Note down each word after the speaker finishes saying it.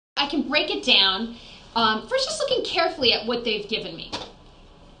I can break it down. First, just looking carefully at what they've given me.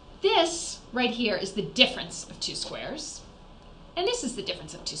 This right here is the difference of two squares, and this is the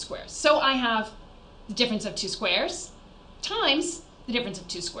difference of two squares. So I have the difference of two squares times the difference of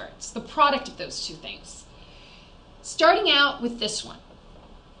two squares, the product of those two things. Starting out with this one,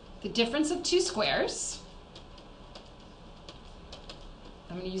 the difference of two squares,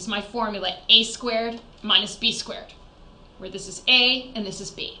 I'm going to use my formula a squared minus b squared, where this is a and this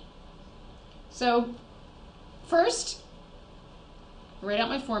is b. So first, write out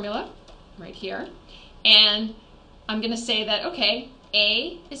my formula right here, and I'm going to say that, okay,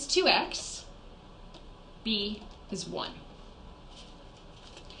 a is 2x, b is 1.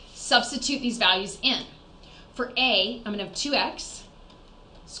 Substitute these values in. For a, I'm going to have 2x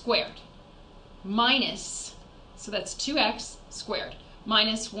squared minus, so that's 2x squared,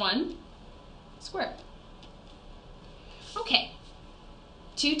 minus 1 squared. Okay,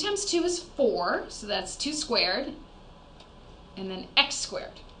 2 times 2 is 4, so that's 2 squared, and then x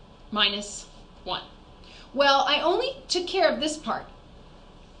squared minus 1. Well, I only took care of this part,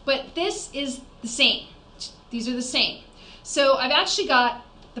 but this is the same. These are the same. So I've actually got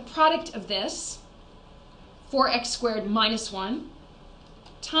the product of this, 4x squared minus 1,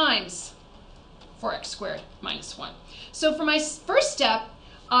 times 4x squared minus 1. So for my first step,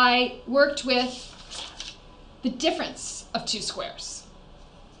 I worked with the difference of two squares,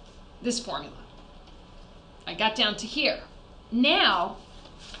 this formula. I got down to here. Now,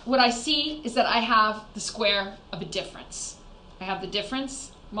 what I see is that I have the square of a difference. I have the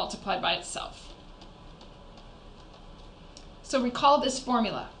difference multiplied by itself. So recall this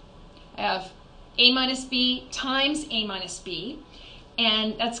formula. I have a minus b times a minus b,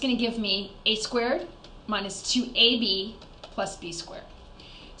 and that's going to give me a squared minus 2ab plus b squared.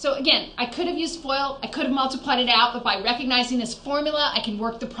 So again, I could have used FOIL, I could have multiplied it out, but by recognizing this formula, I can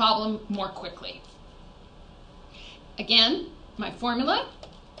work the problem more quickly. Again, my formula.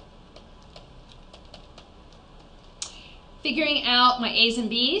 Figuring out my a's and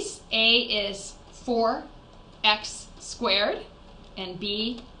b's. A is 4x squared, and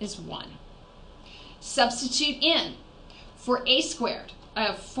b is 1. Substitute in. For a squared, I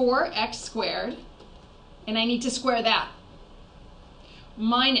have 4x squared, and I need to square that.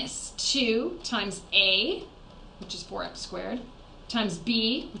 Minus 2 times a, which is 4x squared, times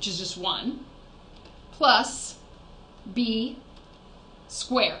b, which is just 1, plus b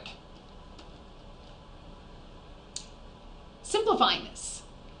squared. Simplifying this,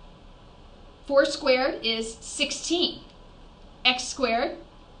 4 squared is 16. X squared,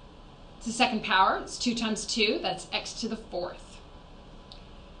 it's the second power, it's 2 times 2, that's x to the 4th.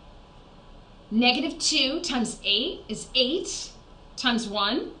 Negative 2 times 8 is 8, times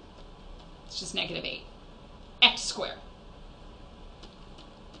 1, it's just negative 8. X squared.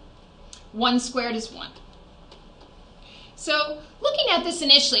 1 squared is 1. So looking at this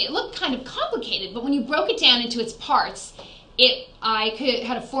initially, it looked kind of complicated, but when you broke it down into its parts, I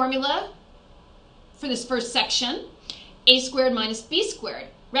had a formula for this first section, a squared minus b squared,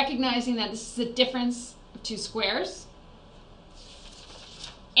 recognizing that this is the difference of two squares.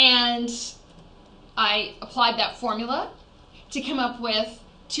 And I applied that formula to come up with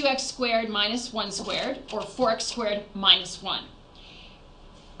 2x squared minus 1 squared, or 4x squared minus 1.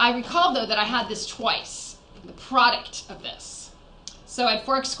 I recall, though, that I had this twice, the product of this. So I had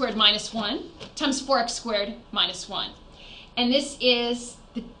 4x squared minus 1 times 4x squared minus 1. And this is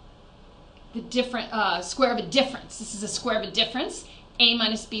the different square of a difference. This is a square of a difference, a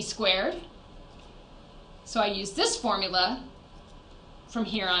minus b squared. So I use this formula from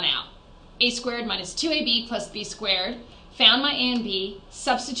here on out. A squared minus 2ab plus b squared, found my a and b,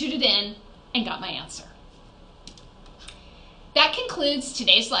 substituted in, and got my answer. That concludes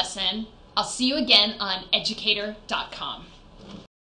today's lesson. I'll see you again on Educator.com.